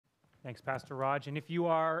Thanks, Pastor Raj. And if you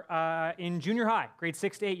are in junior high, grade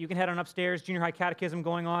 6 to 8, you can head on upstairs. Junior high catechism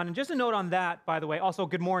going on. And just a note on that, by the way. Also,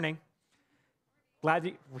 good morning. Glad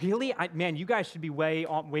to, really? Man, you guys should be way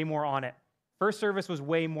more on it. First service was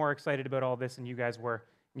way more excited about all this than you guys were.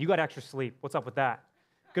 You got extra sleep. What's up with that?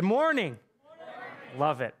 Good morning. Good morning.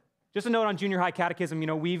 Love it. Just a note on junior high catechism. You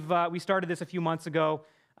know, we started this a few months ago.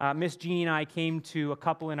 Miss Jeannie and I came to a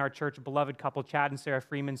couple in our church, a beloved couple, Chad and Sarah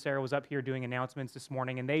Freeman. Sarah was up here doing announcements this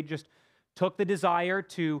morning, and they just took the desire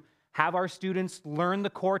to have our students learn the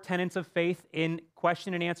core tenets of faith in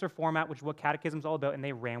question and answer format, which is what catechism is all about, and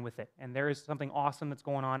they ran with it. And there is something awesome that's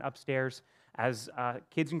going on upstairs as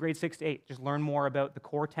kids in grade 6 to 8 just learn more about the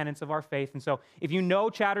core tenets of our faith. And so if you know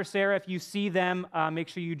Chad or Sarah, if you see them, make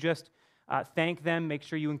sure you just thank them, make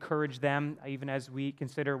sure you encourage them, even as we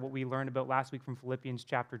consider what we learned about last week from Philippians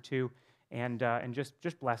chapter 2, and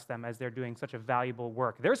just bless them as they're doing such a valuable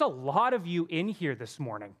work. There's a lot of you in here this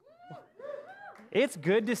morning. It's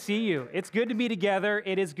good to see you. It's good to be together.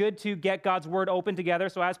 It is good to get God's word open together.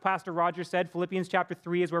 So as Pastor Roger said, Philippians chapter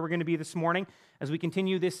 3 is where we're going to be this morning as we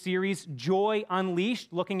continue this series, Joy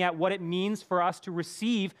Unleashed, looking at what it means for us to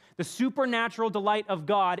receive the supernatural delight of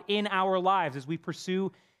God in our lives as we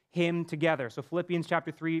pursue Him together. So Philippians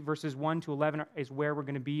chapter 3, verses 1 to 11 is where we're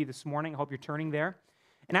going to be this morning. I hope you're turning there.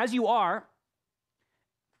 And as you are,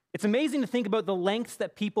 it's amazing to think about the lengths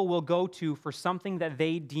that people will go to for something that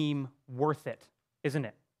they deem worth it, isn't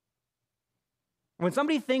it? When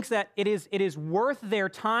somebody thinks that it is worth their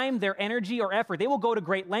time, their energy, or effort, they will go to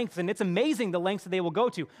great lengths, and it's amazing the lengths that they will go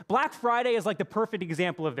to. Black Friday is like the perfect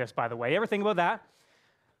example of this, by the way. You ever think about that?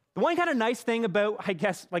 The one kind of nice thing about, I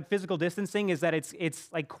guess, like physical distancing is that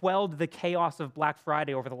it's like quelled the chaos of Black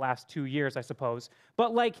Friday over the last 2 years, I suppose.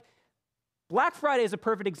 But like Black Friday is a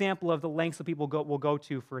perfect example of the lengths that people will go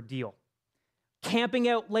to for a deal. Camping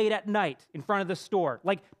out late at night in front of the store,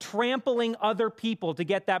 like trampling other people to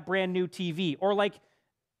get that brand new TV, or like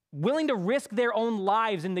willing to risk their own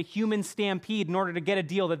lives in the human stampede in order to get a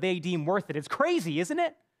deal that they deem worth it. It's crazy, isn't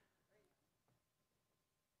it?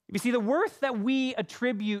 You see, the worth that we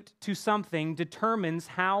attribute to something determines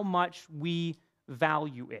how much we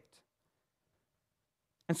value it.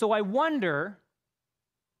 And so I wonder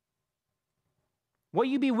what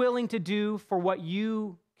you'd be willing to do for what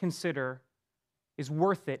you consider is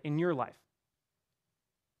worth it in your life.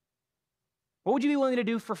 What would you be willing to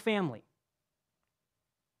do for family?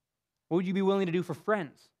 What would you be willing to do for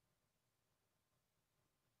friends?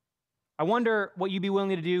 I wonder what you'd be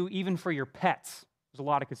willing to do even for your pets. There's a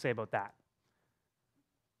lot I could say about that.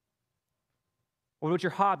 What about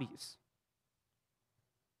your hobbies?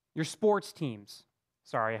 Your sports teams?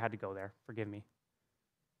 Sorry, I had to go there. Forgive me.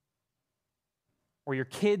 Or your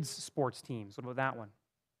kids' sports teams? What about that one?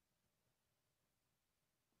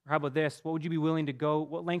 Or how about this? What lengths would you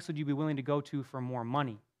be willing to go to for more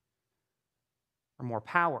money? Or more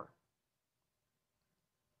power?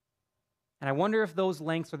 And I wonder if those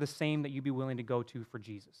lengths are the same that you'd be willing to go to for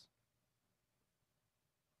Jesus.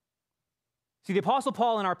 See, the Apostle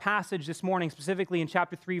Paul in our passage this morning, specifically in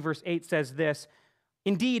chapter 3, verse 8, says this,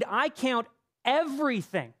 "Indeed, I count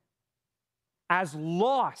everything as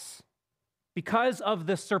loss because of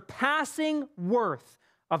the surpassing worth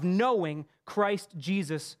of knowing Christ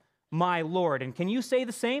Jesus, my Lord." And can you say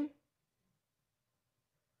the same?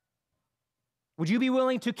 Would you be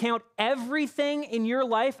willing to count everything in your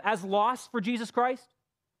life as loss for Jesus Christ?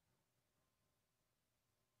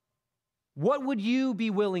 What would you be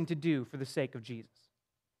willing to do for the sake of Jesus?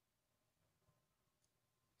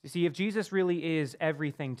 You see, if Jesus really is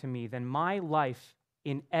everything to me, then my life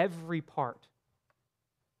in every part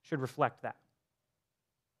should reflect that.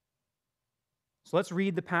 So let's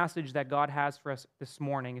read the passage that God has for us this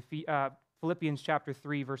morning. Philippians chapter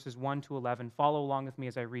 3, verses 1 to 11. Follow along with me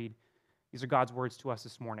as I read. These are God's words to us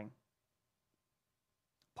this morning.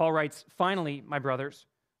 Paul writes, "Finally, my brothers,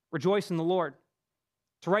 rejoice in the Lord.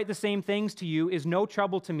 To write the same things to you is no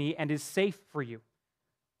trouble to me and is safe for you.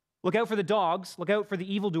 Look out for the dogs, look out for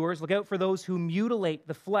the evildoers, look out for those who mutilate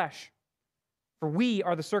the flesh. For we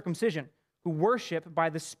are the circumcision, who worship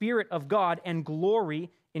by the Spirit of God and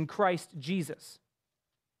glory in Christ Jesus,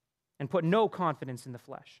 and put no confidence in the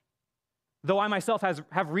flesh. Though I myself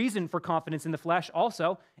have reason for confidence in the flesh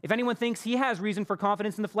also, if anyone thinks he has reason for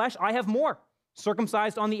confidence in the flesh, I have more.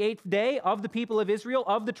 Circumcised on the 8th day, of the people of Israel,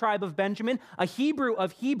 of the tribe of Benjamin, a Hebrew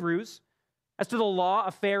of Hebrews, as to the law, a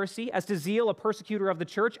Pharisee, as to zeal, a persecutor of the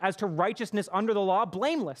church, as to righteousness under the law,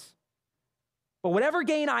 blameless. But whatever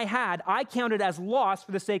gain I had, I counted as loss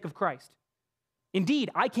for the sake of Christ. Indeed,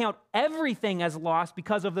 I count everything as loss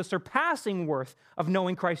because of the surpassing worth of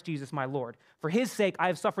knowing Christ Jesus my Lord. For his sake, I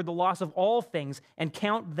have suffered the loss of all things and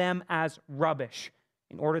count them as rubbish,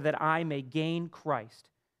 in order that I may gain Christ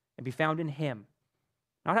and be found in him,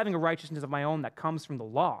 not having a righteousness of my own that comes from the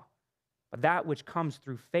law, but that which comes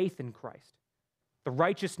through faith in Christ, the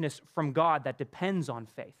righteousness from God that depends on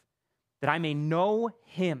faith, that I may know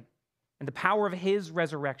him and the power of his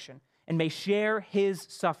resurrection, and may share his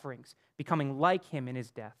sufferings, becoming like him in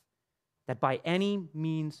his death, that by any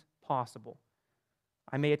means possible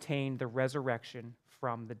I may attain the resurrection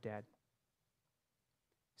from the dead.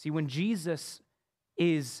 See, when Jesus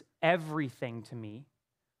is everything to me,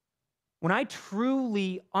 when I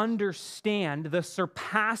truly understand the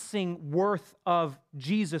surpassing worth of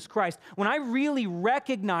Jesus Christ, when I really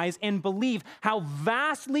recognize and believe how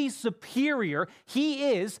vastly superior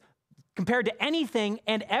he is compared to anything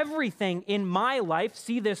and everything in my life,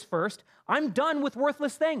 see this first, I'm done with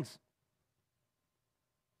worthless things.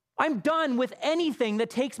 I'm done with anything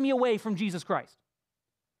that takes me away from Jesus Christ.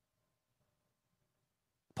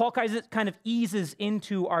 Paul kind of eases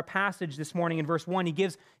into our passage this morning in verse 1. He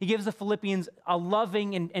gives the Philippians a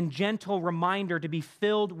loving and gentle reminder to be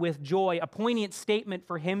filled with joy, a poignant statement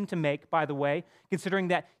for him to make, by the way, considering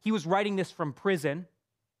that he was writing this from prison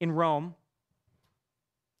in Rome.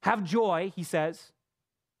 Have joy, he says.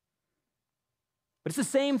 But it's the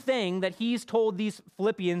same thing that he's told these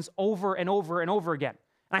Philippians over and over and over again.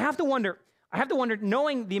 And I have to wonder,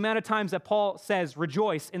 knowing the amount of times that Paul says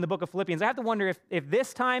rejoice in the book of Philippians, I have to wonder if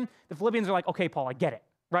this time the Philippians are like, okay, Paul, I get it,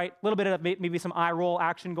 right? A little bit of maybe some eye roll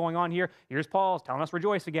action going on here. Here's Paul telling us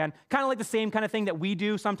rejoice again. Kind of like the same kind of thing that we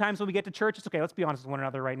do sometimes when we get to church. It's okay, let's be honest with one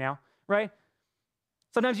another right now, right?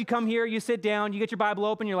 Sometimes you come here, you sit down, you get your Bible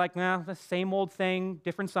open, you're like, nah, the same old thing,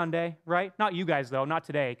 different Sunday, right? Not you guys, though, not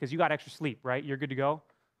today, because you got extra sleep, right? You're good to go.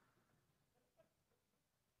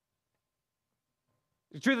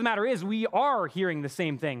 The truth of the matter is, we are hearing the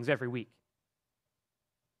same things every week.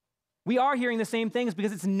 We are hearing the same things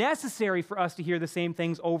because it's necessary for us to hear the same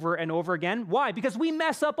things over and over again. Why? Because we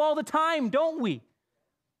mess up all the time, don't we?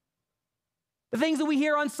 The things that we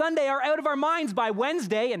hear on Sunday are out of our minds by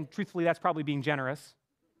Wednesday, and truthfully, that's probably being generous.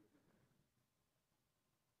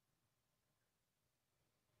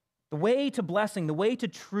 The way to blessing, the way to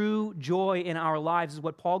true joy in our lives is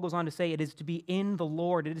what Paul goes on to say. It is to be in the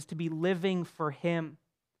Lord. It is to be living for him.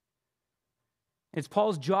 It's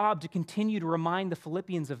Paul's job to continue to remind the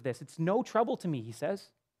Philippians of this. It's no trouble to me, he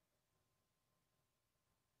says.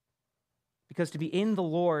 Because to be in the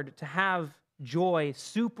Lord, to have joy,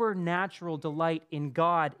 supernatural delight in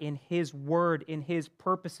God, in his word, in his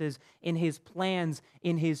purposes, in his plans,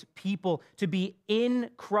 in his people. To be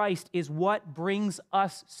in Christ is what brings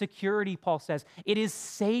us security, Paul says. It is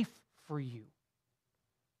safe for you.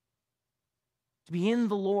 To be in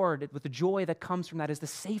the Lord with the joy that comes from that is the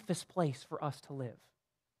safest place for us to live.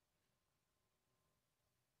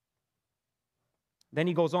 Then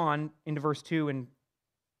he goes on into verse 2 and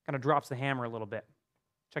kind of drops the hammer a little bit.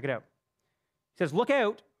 Check it out. He says, look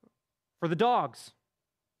out for the dogs.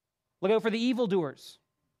 Look out for the evildoers.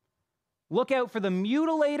 Look out for the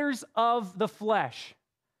mutilators of the flesh.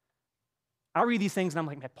 I read these things and I'm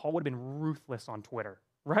like, man, Paul would have been ruthless on Twitter,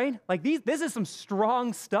 right? Like this is some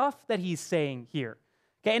strong stuff that he's saying here.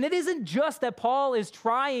 Okay, and it isn't just that Paul is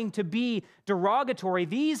trying to be derogatory.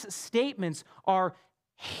 These statements are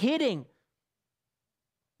hitting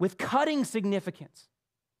with cutting significance,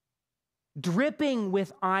 dripping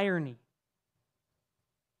with irony.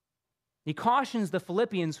 He cautions the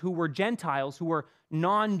Philippians, who were Gentiles, who were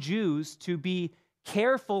non-Jews, to be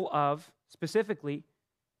careful of, specifically,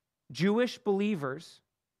 Jewish believers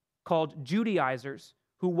called Judaizers,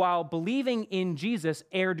 who, while believing in Jesus,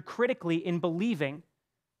 erred critically in believing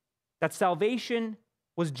that salvation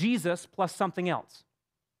was Jesus plus something else.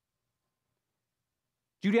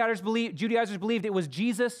 Judaizers believed it was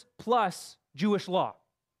Jesus plus Jewish law.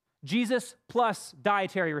 Jesus plus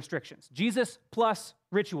dietary restrictions. Jesus plus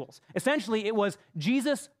rituals. Essentially, it was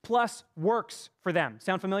Jesus plus works for them.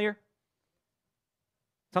 Sound familiar?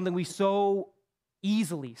 Something we so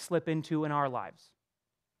easily slip into in our lives.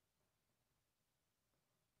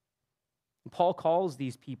 And Paul calls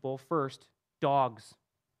these people, first, dogs.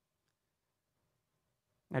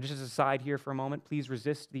 Now, just as a side here for a moment, please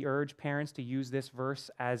resist the urge, parents, to use this verse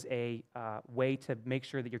as a way to make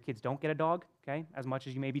sure that your kids don't get a dog, okay? As much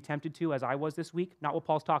as you may be tempted to, as I was this week. Not what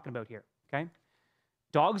Paul's talking about here, okay?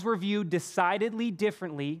 Dogs were viewed decidedly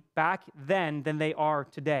differently back then than they are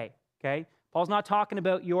today, okay? Paul's not talking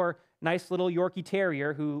about your nice little Yorkie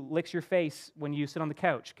Terrier who licks your face when you sit on the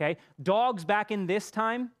couch, okay? Dogs back in this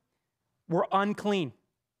time were unclean.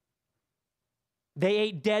 They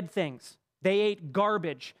ate dead things. They ate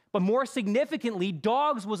garbage. But more significantly,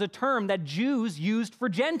 dogs was a term that Jews used for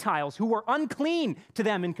Gentiles who were unclean to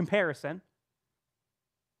them in comparison.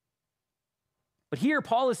 But here,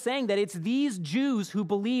 Paul is saying that it's these Jews who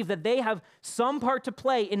believe that they have some part to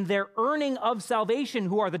play in their earning of salvation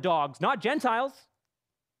who are the dogs, not Gentiles.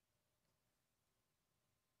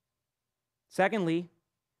 Secondly,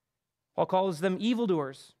 Paul calls them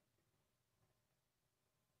evildoers.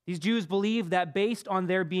 These Jews believe that based on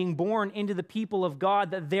their being born into the people of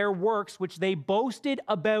God, that their works, which they boasted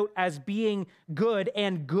about as being good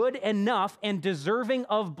and good enough and deserving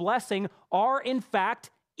of blessing, are in fact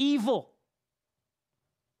evil.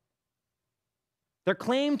 Their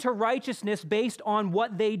claim to righteousness based on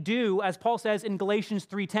what they do, as Paul says in Galatians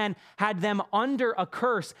 3:10, had them under a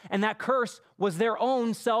curse, and that curse was their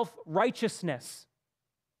own self-righteousness,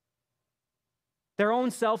 their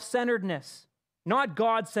own self-centeredness, not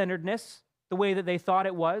God-centeredness, the way that they thought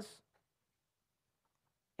it was,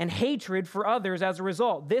 and hatred for others as a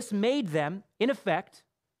result. This made them, in effect,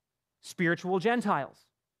 spiritual Gentiles.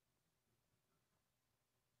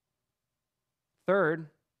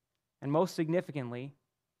 Third, and most significantly,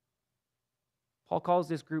 Paul calls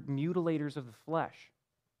this group mutilators of the flesh.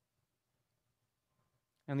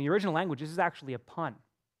 In the original language, this is actually a pun.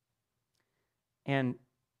 And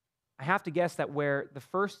I have to guess that where the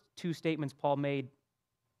first two statements Paul made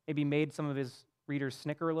maybe made some of his readers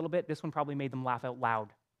snicker a little bit, this one probably made them laugh out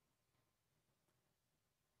loud.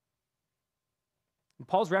 And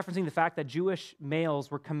Paul's referencing the fact that Jewish males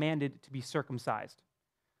were commanded to be circumcised.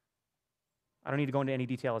 I don't need to go into any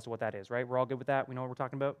detail as to what that is, right? We're all good with that? We know what we're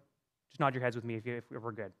talking about? Just nod your heads with me if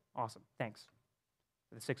we're good. Awesome. Thanks.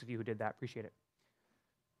 For the 6 of you who did that, appreciate it.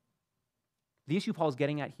 The issue Paul's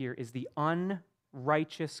getting at here is the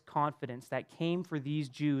unrighteous confidence that came for these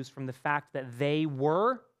Jews from the fact that they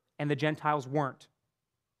were and the Gentiles weren't.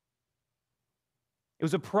 It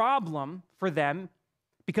was a problem for them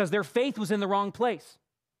because their faith was in the wrong place.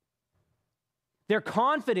 Their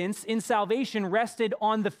confidence in salvation rested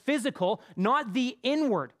on the physical, not the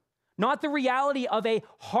inward, not the reality of a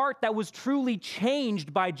heart that was truly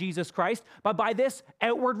changed by Jesus Christ, but by this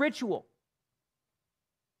outward ritual.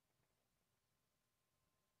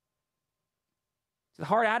 The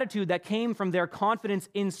hard attitude that came from their confidence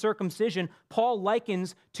in circumcision, Paul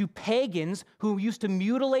likens to pagans who used to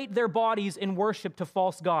mutilate their bodies in worship to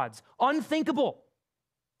false gods. Unthinkable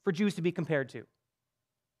for Jews to be compared to.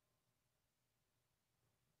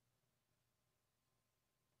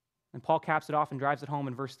 And Paul caps it off and drives it home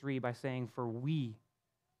in verse 3 by saying, for we,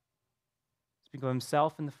 speaking of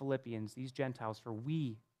himself and the Philippians, these Gentiles, for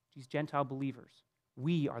we, these Gentile believers,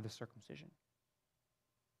 we are the circumcision.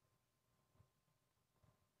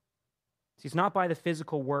 See, it's not by the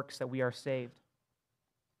physical works that we are saved.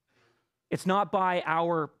 It's not by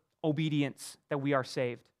our obedience that we are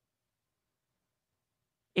saved.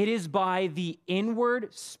 It is by the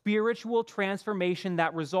inward spiritual transformation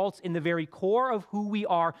that results in the very core of who we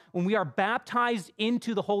are when we are baptized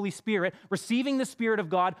into the Holy Spirit, receiving the Spirit of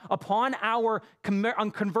God upon our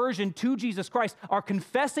conversion to Jesus Christ, are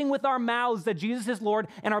confessing with our mouths that Jesus is Lord,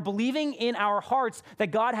 and are believing in our hearts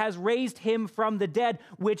that God has raised him from the dead,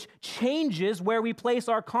 which changes where we place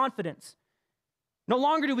our confidence. No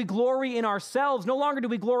longer do we glory in ourselves. No longer do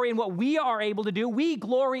we glory in what we are able to do. We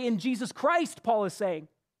glory in Jesus Christ, Paul is saying.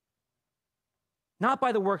 Not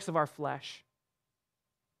by the works of our flesh.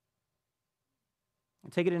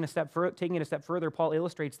 And taking it a step further, Paul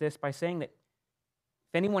illustrates this by saying that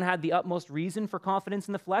if anyone had the utmost reason for confidence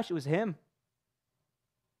in the flesh, it was him.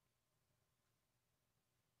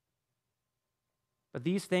 But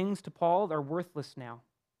these things to Paul are worthless now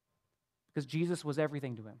because Jesus was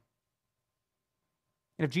everything to him.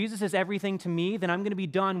 And if Jesus is everything to me, then I'm going to be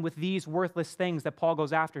done with these worthless things that Paul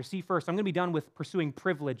goes after. See, first, I'm going to be done with pursuing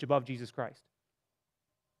privilege above Jesus Christ.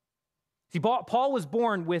 See, Paul was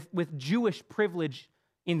born with Jewish privilege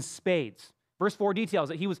in spades. Verse 4 details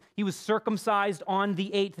that he was circumcised on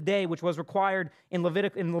the 8th day, which was required in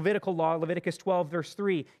Levitical law, Leviticus 12, verse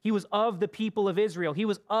 3. He was of the people of Israel. He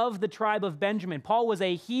was of the tribe of Benjamin. Paul was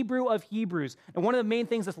a Hebrew of Hebrews. And one of the main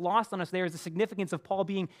things that's lost on us there is the significance of Paul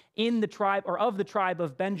being in the tribe, or of the tribe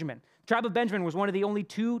of Benjamin. The tribe of Benjamin was one of the only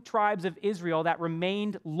 2 tribes of Israel that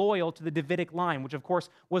remained loyal to the Davidic line, which of course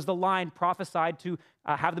was the line prophesied to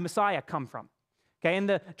have the Messiah come from. Okay, and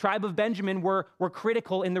the tribe of Benjamin were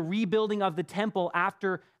critical in the rebuilding of the temple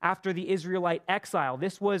after the Israelite exile.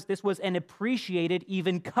 This was an appreciated,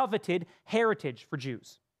 even coveted heritage for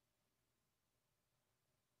Jews.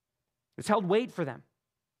 It's held weight for them.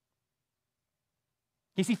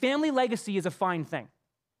 You see, family legacy is a fine thing.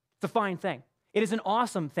 It's a fine thing. It is an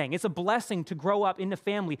awesome thing. It's a blessing to grow up in a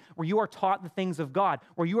family where you are taught the things of God,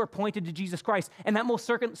 where you are pointed to Jesus Christ, and that most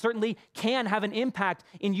certainly can have an impact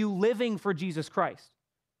in you living for Jesus Christ.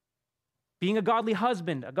 Being a godly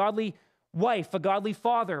husband, a godly wife, a godly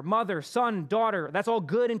father, mother, son, daughter, that's all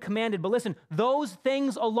good and commanded. But listen, those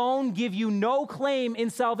things alone give you no claim in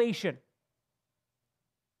salvation.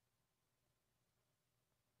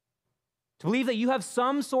 To believe that you have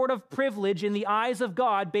some sort of privilege in the eyes of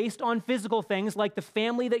God based on physical things like the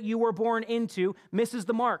family that you were born into misses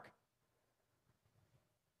the mark.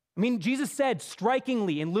 I mean, Jesus said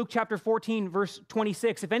strikingly in Luke chapter 14, verse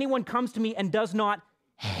 26, if anyone comes to me and does not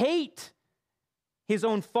hate his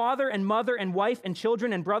own father and mother and wife and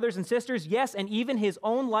children and brothers and sisters, yes, and even his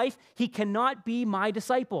own life, he cannot be my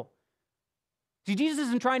disciple. See, Jesus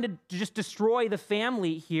isn't trying to just destroy the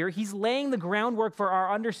family here. He's laying the groundwork for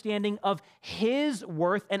our understanding of his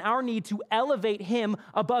worth and our need to elevate him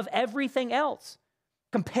above everything else.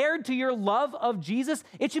 Compared to your love of Jesus,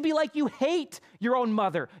 it should be like you hate your own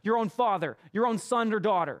mother, your own father, your own son or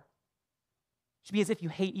daughter. It should be as if you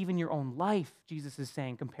hate even your own life, Jesus is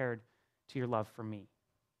saying, compared to your love for me.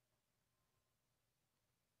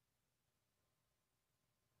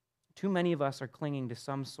 Too many of us are clinging to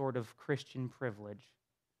some sort of Christian privilege,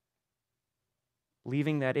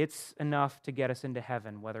 believing that it's enough to get us into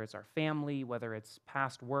heaven, whether it's our family, whether it's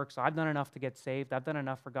past work. So I've done enough to get saved. I've done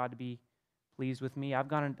enough for God to be pleased with me. I've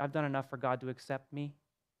done enough for God to accept me.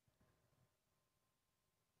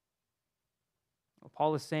 What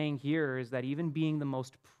Paul is saying here is that even being the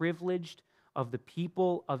most privileged of the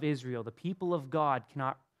people of Israel, the people of God,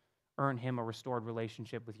 cannot earn him a restored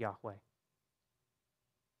relationship with Yahweh.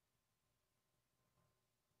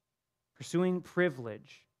 Pursuing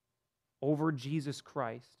privilege over Jesus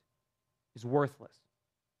Christ is worthless.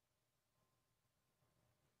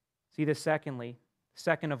 See this secondly.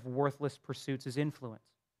 Second of worthless pursuits is influence.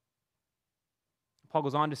 Paul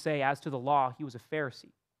goes on to say, as to the law, he was a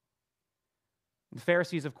Pharisee. The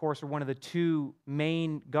Pharisees, of course, are one of the two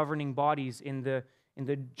main governing bodies in the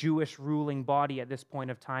Jewish ruling body at this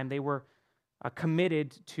point of time. They were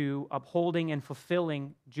committed to upholding and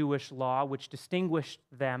fulfilling Jewish law, which distinguished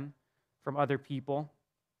them from other people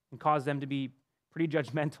and caused them to be pretty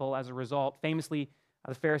judgmental as a result. Famously,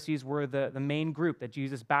 the Pharisees were the main group that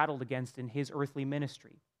Jesus battled against in his earthly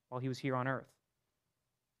ministry while he was here on earth.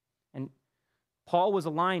 And Paul was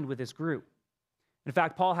aligned with this group. In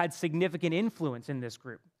fact, Paul had significant influence in this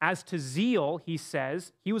group. As to zeal, he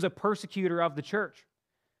says, he was a persecutor of the church.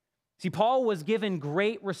 See, Paul was given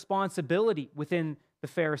great responsibility within the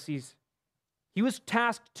Pharisees. He was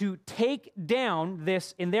tasked to take down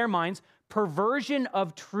this, in their minds, perversion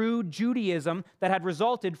of true Judaism that had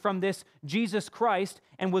resulted from this Jesus Christ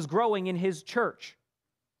and was growing in his church,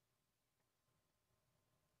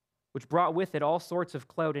 which brought with it all sorts of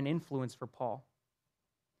clout and influence for Paul,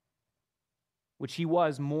 which he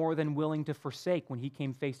was more than willing to forsake when he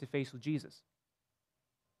came face to face with Jesus.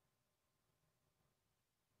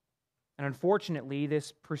 And unfortunately,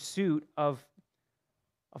 this pursuit of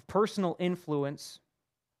personal influence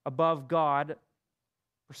above God,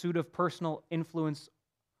 pursuit of personal influence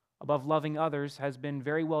above loving others, has been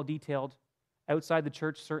very well detailed outside the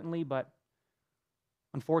church, certainly, but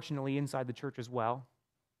unfortunately inside the church as well.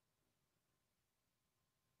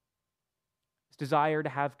 This desire to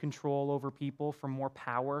have control over people for more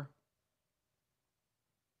power.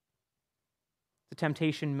 It's a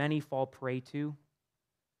temptation many fall prey to,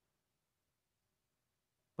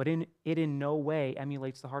 but it in no way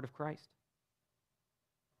emulates the heart of Christ.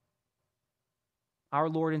 Our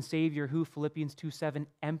Lord and Savior, who, Philippians 2:7,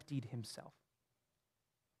 emptied himself,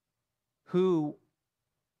 who,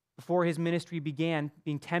 before his ministry began,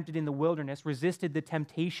 being tempted in the wilderness, resisted the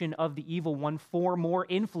temptation of the evil one for more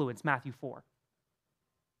influence, Matthew 4,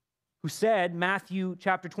 who said, Matthew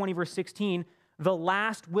chapter 20, verse 16, the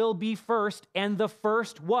last will be first, and the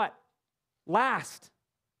first what? Last.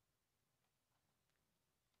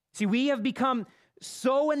 See, we have become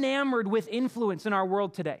so enamored with influence in our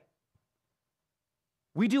world today.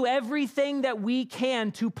 We do everything that we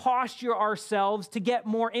can to posture ourselves to get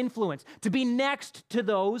more influence, to be next to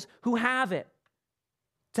those who have it,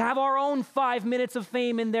 to have our own 5 minutes of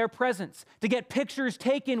fame in their presence, to get pictures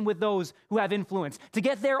taken with those who have influence, to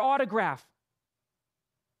get their autograph.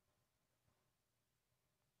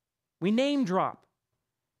 We name drop.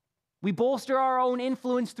 We bolster our own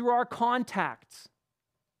influence through our contacts.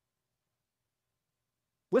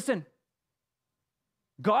 Listen,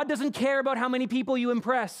 God doesn't care about how many people you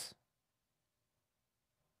impress.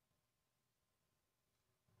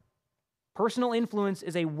 Personal influence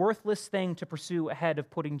is a worthless thing to pursue ahead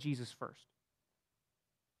of putting Jesus first.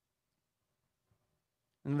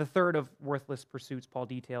 And the third of worthless pursuits Paul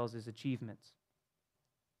details is achievements.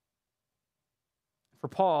 For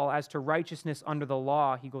Paul, as to righteousness under the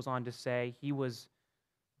law, he goes on to say he was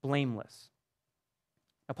blameless.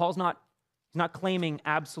 Now, Paul's not claiming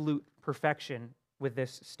absolute perfection with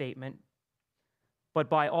this statement, but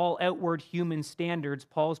by all outward human standards,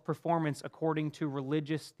 Paul's performance according to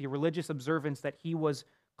the religious observance that he was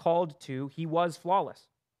called to, he was flawless.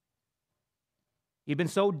 He'd been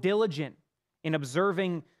so diligent in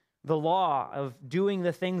observing the law, of doing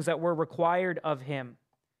the things that were required of him,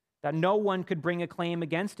 that no one could bring a claim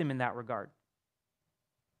against him in that regard.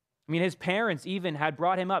 I mean, his parents even had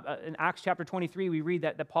brought him up. In Acts chapter 23, we read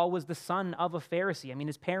that Paul was the son of a Pharisee. I mean,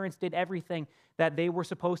 his parents did everything that they were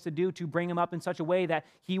supposed to do to bring him up in such a way that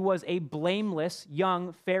he was a blameless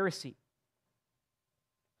young Pharisee,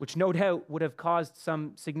 which no doubt would have caused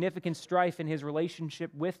some significant strife in his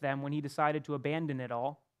relationship with them when he decided to abandon it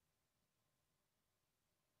all.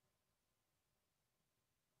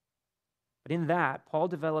 But in that, Paul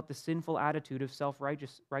developed the sinful attitude of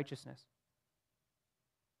self-righteousness,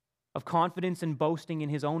 of confidence and boasting in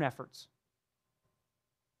his own efforts.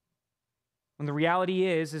 When the reality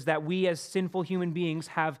is that we as sinful human beings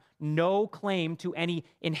have no claim to any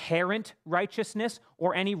inherent righteousness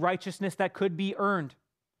or any righteousness that could be earned.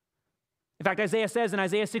 In fact, Isaiah says in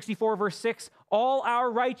Isaiah 64, verse 6, all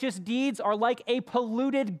our righteous deeds are like a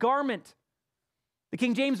polluted garment. The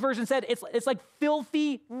King James Version said it's like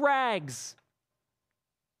filthy rags.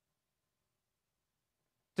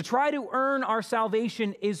 To try to earn our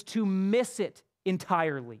salvation is to miss it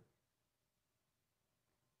entirely.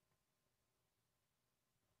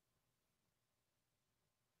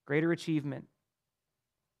 Greater achievement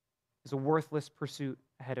is a worthless pursuit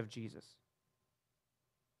ahead of Jesus.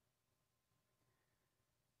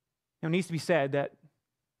 Now, it needs to be said that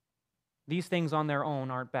these things on their own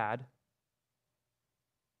aren't bad.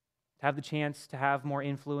 To have the chance to have more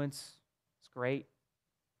influence, it's great.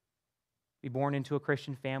 Be born into a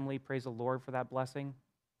Christian family, praise the Lord for that blessing.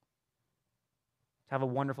 To have a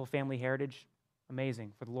wonderful family heritage,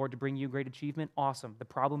 amazing. For the Lord to bring you great achievement, awesome. The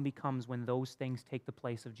problem becomes when those things take the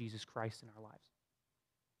place of Jesus Christ in our lives.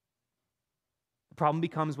 The problem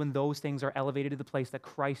becomes when those things are elevated to the place that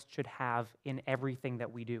Christ should have in everything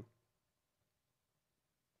that we do.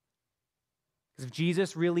 Because if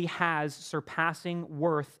Jesus really has surpassing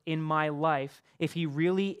worth in my life, if he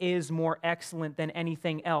really is more excellent than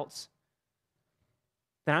anything else,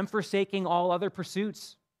 then I'm forsaking all other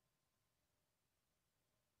pursuits.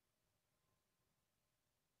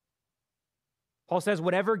 Paul says,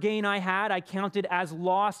 whatever gain I had, I counted as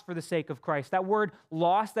loss for the sake of Christ. That word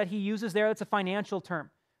loss that he uses there, that's a financial term.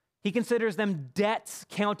 He considers them debts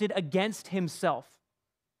counted against himself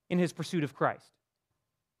in his pursuit of Christ.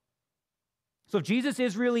 So if Jesus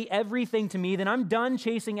is really everything to me, then I'm done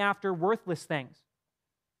chasing after worthless things.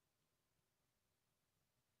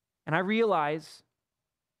 And I realize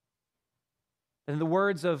that in the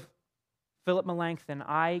words of Philip Melanchthon,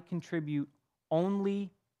 I contribute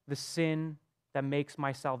only the sin that makes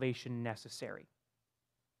my salvation necessary.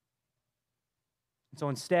 And so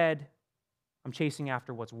instead, I'm chasing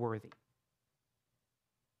after what's worthy.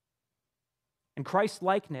 And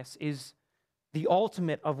Christ-likeness is the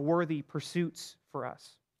ultimate of worthy pursuits for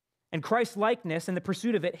us. And Christ-likeness and the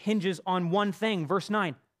pursuit of it hinges on one thing, verse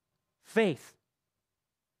 9, faith.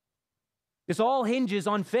 This all hinges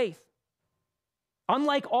on faith.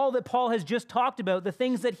 Unlike all that Paul has just talked about, the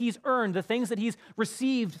things that he's earned, the things that he's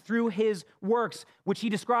received through his works, which he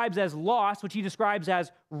describes as loss, which he describes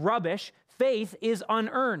as rubbish, faith is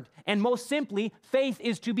unearned. And most simply, faith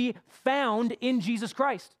is to be found in Jesus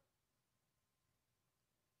Christ.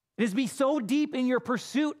 It is to be so deep in your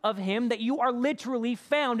pursuit of him that you are literally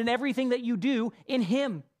found in everything that you do in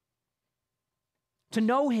him. To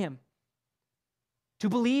know him. To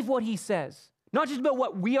believe what he says. Not just about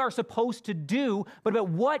what we are supposed to do, but about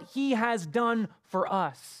what he has done for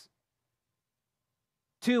us.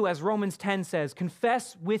 2, as Romans 10 says,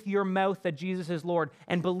 confess with your mouth that Jesus is Lord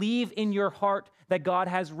and believe in your heart that God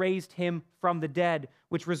has raised him from the dead,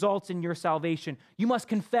 which results in your salvation. You must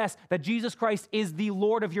confess that Jesus Christ is the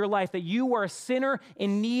Lord of your life, that you are a sinner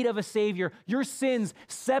in need of a Savior. Your sins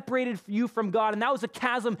separated you from God, and that was a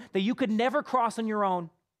chasm that you could never cross on your own.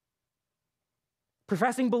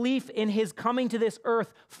 Professing belief in his coming to this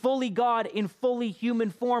earth, fully God in fully human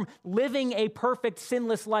form, living a perfect,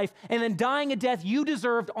 sinless life, and then dying a death you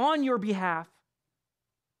deserved on your behalf,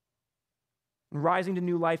 and rising to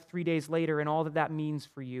new life 3 days later, and all that that means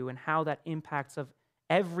for you, and how that impacts of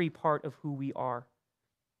every part of who we are.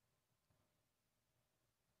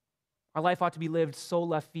 Our life ought to be lived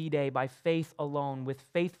sola fide, by faith alone, with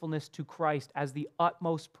faithfulness to Christ as the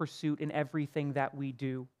utmost pursuit in everything that we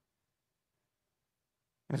do.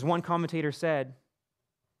 And as one commentator said,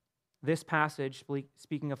 this passage,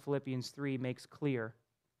 speaking of Philippians 3, makes clear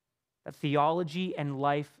that theology and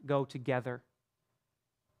life go together.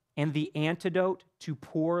 And the antidote to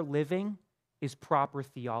poor living is proper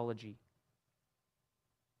theology.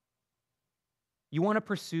 You want to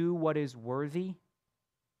pursue what is worthy?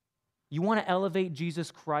 You want to elevate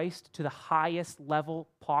Jesus Christ to the highest level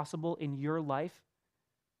possible in your life?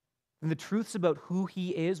 And the truths about who he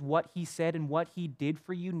is, what he said, and what he did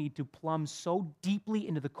for you need to plumb so deeply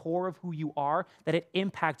into the core of who you are that it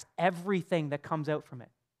impacts everything that comes out from it.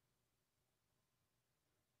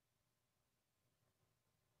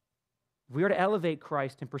 If we are to elevate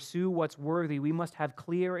Christ and pursue what's worthy, we must have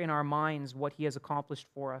clear in our minds what he has accomplished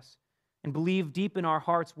for us and believe deep in our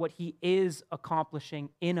hearts what he is accomplishing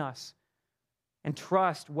in us and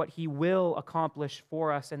trust what he will accomplish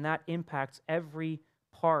for us, and that impacts every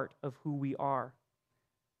part of who we are.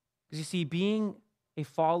 Because you see, being a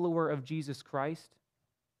follower of Jesus Christ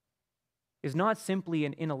is not simply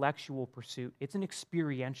an intellectual pursuit, it's an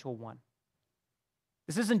experiential one.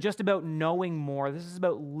 This isn't just about knowing more, this is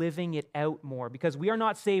about living it out more, because we are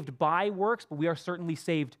not saved by works, but we are certainly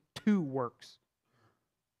saved to works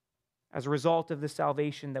as a result of the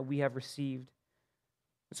salvation that we have received.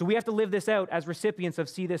 So we have to live this out as recipients of,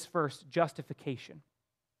 see this first, justification.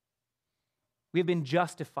 We have been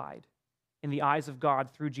justified in the eyes of God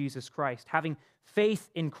through Jesus Christ. Having faith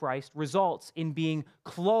in Christ results in being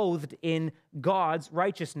clothed in God's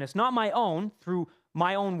righteousness, not my own, through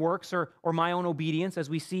my own works or my own obedience, as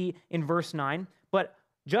we see in verse 9, but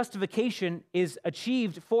justification is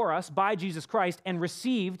achieved for us by Jesus Christ and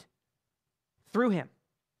received through him.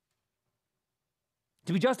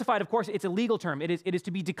 To be justified, of course, it's a legal term. It is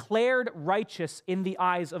to be declared righteous in the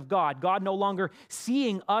eyes of God. God no longer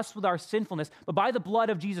seeing us with our sinfulness, but by the blood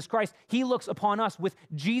of Jesus Christ, he looks upon us with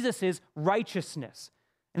Jesus' righteousness.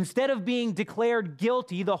 Instead of being declared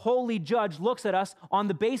guilty, the holy judge looks at us on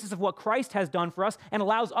the basis of what Christ has done for us and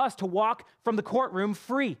allows us to walk from the courtroom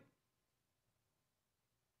free.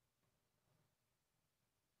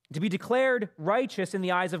 To be declared righteous in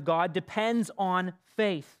the eyes of God depends on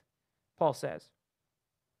faith, Paul says.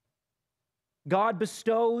 God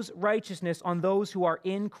bestows righteousness on those who are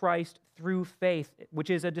in Christ through faith,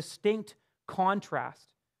 which is a distinct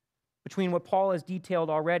contrast between what Paul has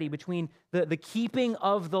detailed already, between the keeping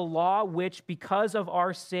of the law, which because of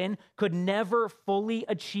our sin could never fully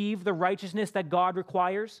achieve the righteousness that God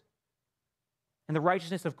requires, and the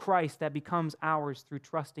righteousness of Christ that becomes ours through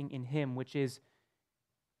trusting in him, which is,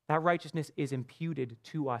 that righteousness is imputed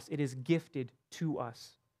to us. It is gifted to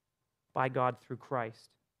us by God through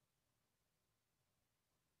Christ.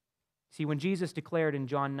 See, when Jesus declared in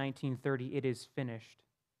John 19:30, "It is finished,"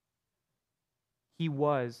 he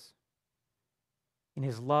was, in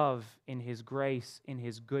his love, in his grace, in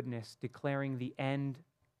his goodness, declaring the end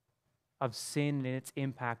of sin and its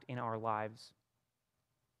impact in our lives.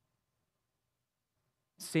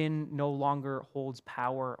 Sin no longer holds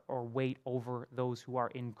power or weight over those who are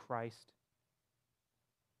in Christ.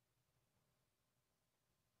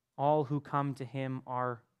 All who come to him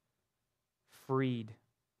are freed,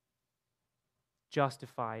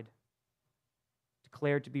 justified,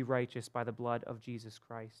 declared to be righteous by the blood of Jesus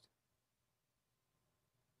Christ.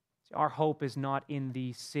 See, our hope is not in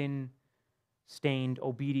the sin-stained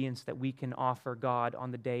obedience that we can offer God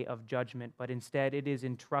on the day of judgment, but instead it is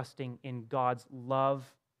in trusting in God's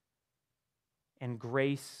love and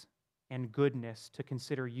grace and goodness to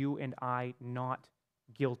consider you and I not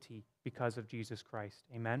guilty because of Jesus Christ.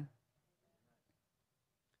 Amen?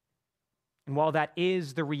 And while that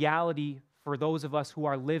is the reality for those of us who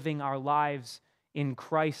are living our lives in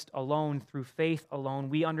Christ alone, through faith alone,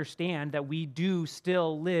 we understand that we do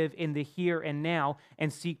still live in the here and now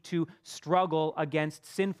and seek to struggle against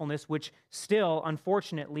sinfulness, which still,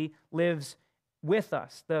 unfortunately, lives with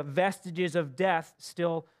us. The vestiges of death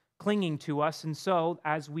still clinging to us, and so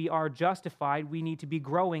as we are justified, we need to be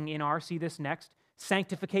growing in our, see this next,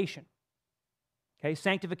 sanctification. Okay,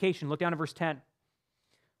 sanctification. Look down at verse 10.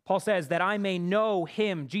 Paul says, that I may know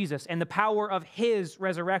him, Jesus, and the power of his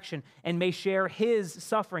resurrection, and may share his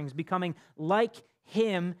sufferings, becoming like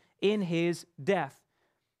him in his death.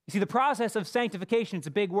 You see, the process of sanctification, it's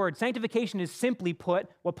a big word. Sanctification is simply put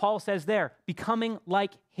what Paul says there, becoming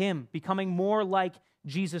like him, becoming more like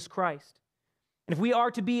Jesus Christ. And if we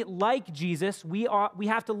are to be like Jesus, we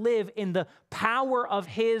have to live in the power of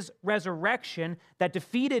his resurrection that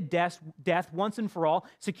defeated death once and for all,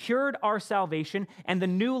 secured our salvation, and the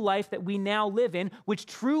new life that we now live in, which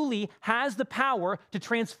truly has the power to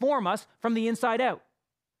transform us from the inside out.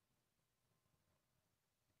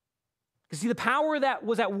 Because see, the power that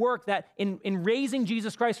was at work that in raising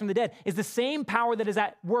Jesus Christ from the dead is the same power that is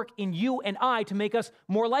at work in you and I to make us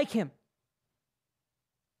more like him.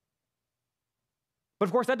 But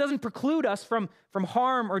of course, that doesn't preclude us from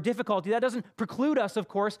harm or difficulty. That doesn't preclude us, of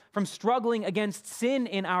course, from struggling against sin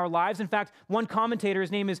in our lives. In fact, one commentator, his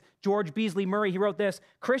name is George Beasley Murray, he wrote this: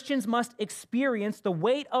 Christians must experience the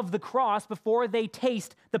weight of the cross before they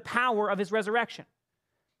taste the power of his resurrection.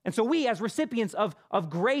 And so we, as recipients of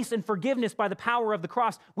grace and forgiveness by the power of the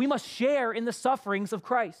cross, we must share in the sufferings of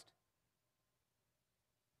Christ.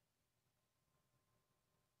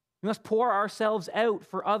 We must pour ourselves out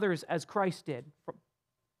for others as Christ did,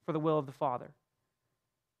 for the will of the Father.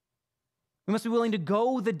 We must be willing to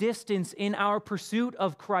go the distance in our pursuit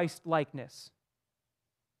of Christ-likeness,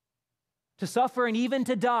 to suffer and even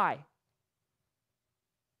to die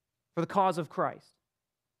for the cause of Christ.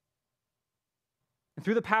 And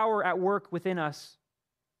through the power at work within us,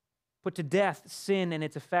 put to death sin and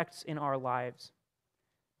its effects in our lives.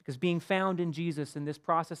 Because being found in Jesus in this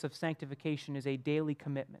process of sanctification is a daily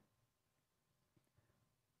commitment.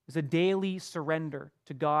 It's a daily surrender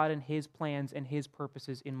to God and his plans and his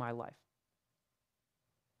purposes in my life.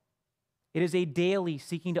 It is a daily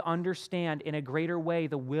seeking to understand in a greater way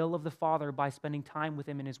the will of the Father by spending time with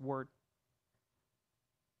him in his word.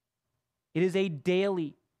 It is a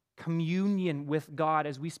daily communion with God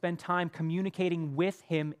as we spend time communicating with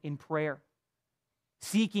him in prayer,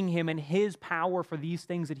 seeking him and his power for these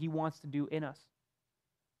things that he wants to do in us.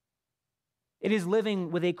 It is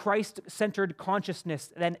living with a Christ-centered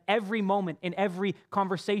consciousness that in every moment, in every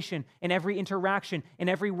conversation, in every interaction, in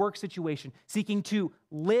every work situation, seeking to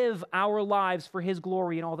live our lives for his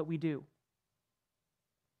glory in all that we do.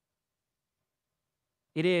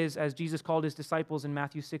 It is, as Jesus called his disciples in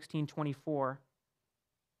Matthew 16:24,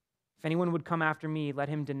 if anyone would come after me, let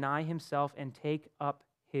him deny himself and take up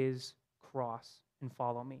his cross and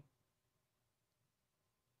follow me.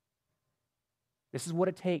 This is what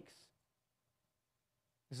it takes.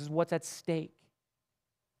 This is what's at stake.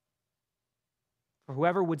 For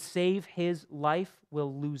whoever would save his life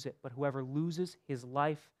will lose it, but whoever loses his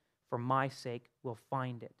life for my sake will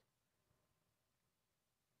find it.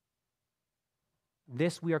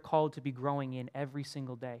 This we are called to be growing in every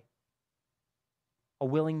single day. A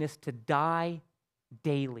willingness to die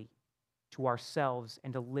daily to ourselves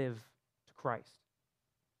and to live to Christ.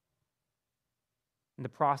 In the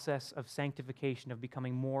process of sanctification, of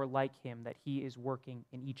becoming more like him that he is working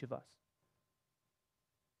in each of us.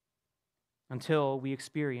 Until we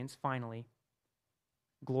experience, finally,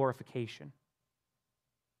 glorification.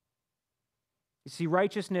 You see,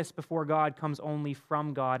 righteousness before God comes only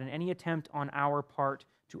from God, and any attempt on our part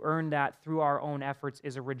to earn that through our own efforts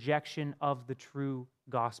is a rejection of the true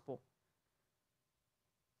gospel.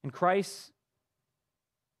 And Christ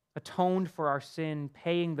atoned for our sin,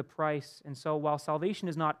 paying the price. And so while salvation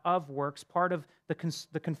is not of works, part of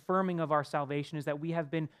the confirming of our salvation is that we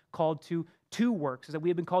have been called to works, is that we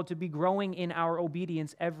have been called to be growing in our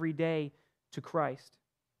obedience every day to Christ.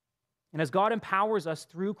 And as God empowers us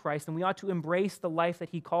through Christ, then we ought to embrace the life that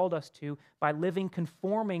he called us to by living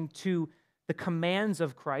conforming to the commands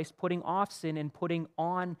of Christ, putting off sin and putting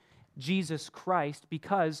on Jesus Christ,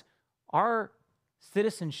 because our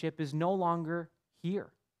citizenship is no longer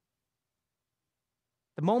here.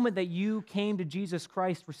 The moment that you came to Jesus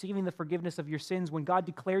Christ, receiving the forgiveness of your sins, when God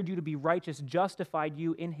declared you to be righteous, justified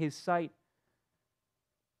you in his sight,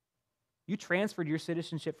 you transferred your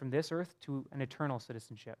citizenship from this earth to an eternal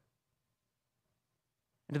citizenship.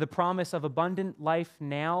 And to the promise of abundant life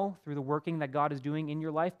now through the working that God is doing in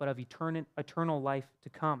your life, but of eternal life to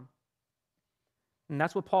come. And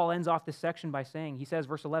that's what Paul ends off this section by saying. He says,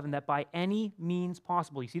 verse 11, that by any means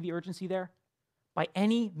possible, you see the urgency there? By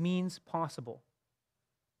any means possible,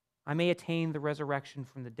 I may attain the resurrection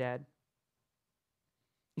from the dead.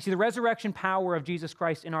 You see, the resurrection power of Jesus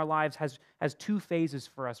Christ in our lives has two phases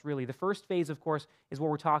for us, really. The first phase, of course, is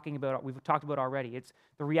what we've talked about already. It's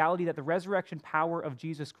the reality that the resurrection power of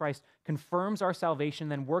Jesus Christ confirms our salvation,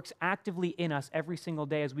 then works actively in us every single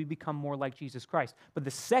day as we become more like Jesus Christ. But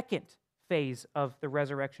the second phase of the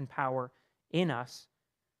resurrection power in us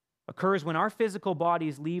occurs when our physical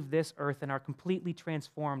bodies leave this earth and are completely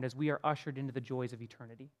transformed as we are ushered into the joys of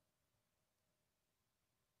eternity.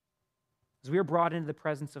 As we are brought into the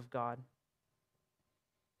presence of God,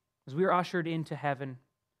 as we are ushered into heaven,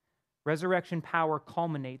 Resurrection power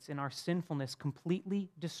culminates in our sinfulness completely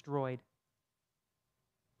destroyed.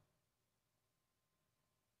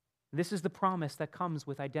 This is the promise that comes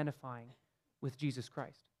with identifying with Jesus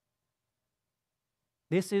Christ.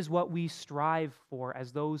 This is what we strive for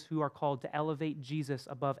as those who are called to elevate Jesus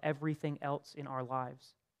above everything else in our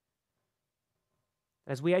lives.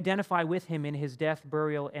 As we identify with him in his death,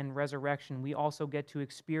 burial, and resurrection, we also get to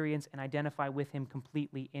experience and identify with him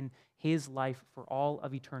completely in his life for all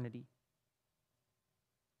of eternity.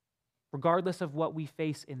 Regardless of what we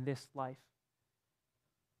face in this life,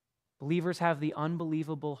 believers have the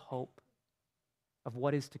unbelievable hope of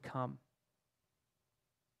what is to come,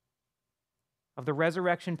 of the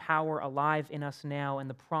resurrection power alive in us now and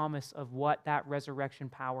the promise of what that resurrection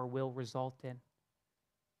power will result in.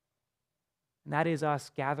 And that is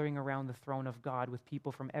us gathering around the throne of God with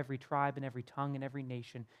people from every tribe and every tongue and every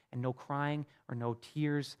nation, and no crying or no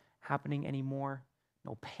tears happening anymore,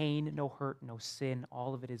 no pain, no hurt, no sin.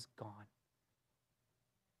 All of it is gone.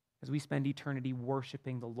 As we spend eternity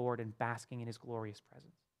worshiping the Lord and basking in his glorious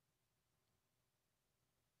presence.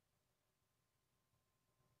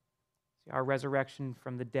 See, our resurrection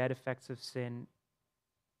from the dead effects of sin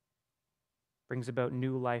brings about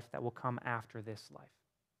new life that will come after this life.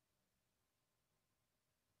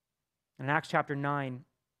 In Acts chapter 9,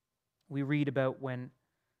 we read about when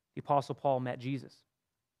the Apostle Paul met Jesus.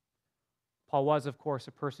 Paul was, of course,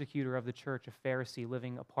 a persecutor of the church, a Pharisee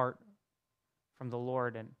living apart from the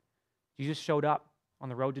Lord, and Jesus showed up on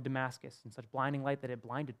the road to Damascus in such blinding light that it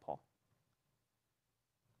blinded Paul.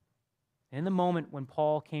 And in the moment when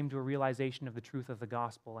Paul came to a realization of the truth of the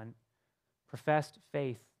gospel and professed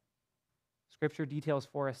faith, Scripture details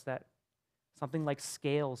for us that something like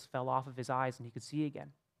scales fell off of his eyes and he could see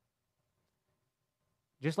again.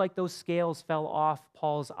 Just like those scales fell off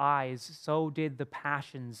Paul's eyes, so did the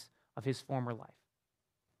passions of his former life.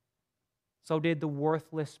 So did the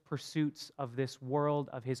worthless pursuits of this world,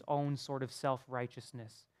 of his own sort of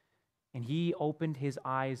self-righteousness. And he opened his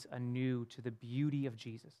eyes anew to the beauty of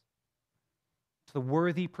Jesus, to the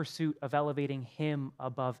worthy pursuit of elevating him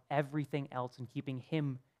above everything else and keeping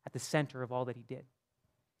him at the center of all that he did.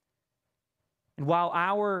 And while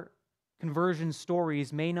our conversion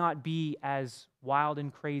stories may not be as wild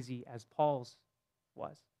and crazy as Paul's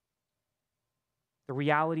was, the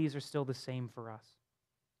realities are still the same for us.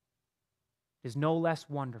 It is no less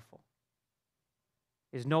wonderful.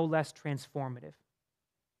 It is no less transformative.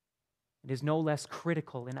 It is no less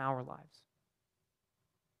critical in our lives.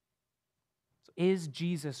 So is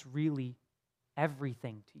Jesus really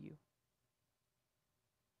everything to you?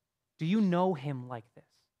 Do you know him like this?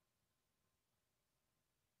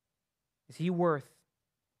 Is he worth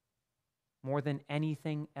more than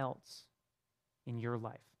anything else in your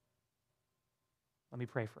life? Let me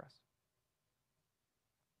pray for us.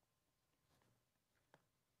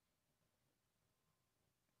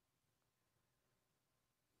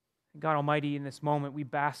 God Almighty, in this moment, we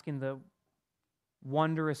bask in the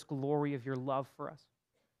wondrous glory of your love for us.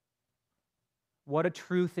 What a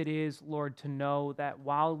truth it is, Lord, to know that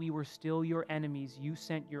while we were still your enemies, you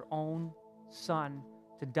sent your own Son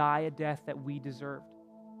to die a death that we deserved,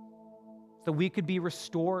 so we could be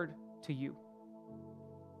restored to you,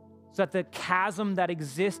 so that the chasm that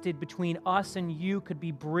existed between us and you could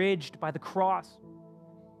be bridged by the cross,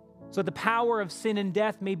 so the power of sin and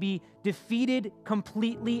death may be defeated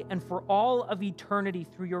completely and for all of eternity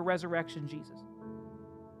through your resurrection, Jesus.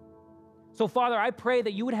 So, Father, I pray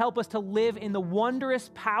that you would help us to live in the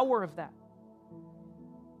wondrous power of that.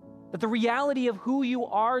 That the reality of who you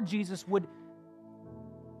are, Jesus, would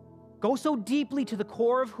go so deeply to the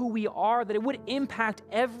core of who we are that it would impact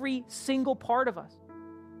every single part of us.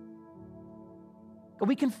 God,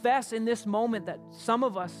 we confess in this moment that some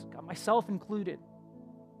of us, God, myself included,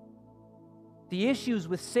 the issues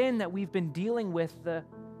with sin that we've been dealing with, the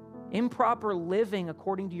improper living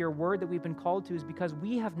according to your word that we've been called to, is because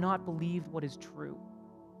we have not believed what is true.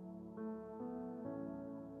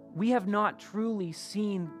 We have not truly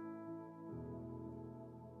seen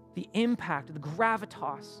the impact, the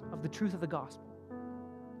gravitas of the truth of the gospel.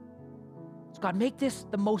 So God, make this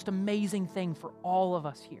the most amazing thing for all of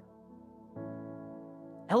us here.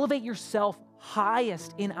 Elevate yourself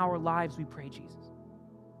highest in our lives, we pray, Jesus.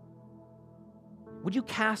 Would you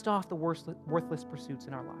cast off the worthless pursuits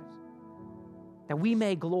in our lives, that we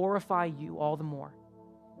may glorify you all the more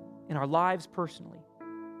in our lives personally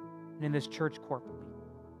and in this church corporately.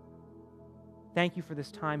 Thank you for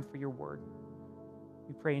this time, for your word.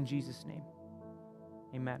 We pray in Jesus' name.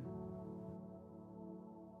 Amen.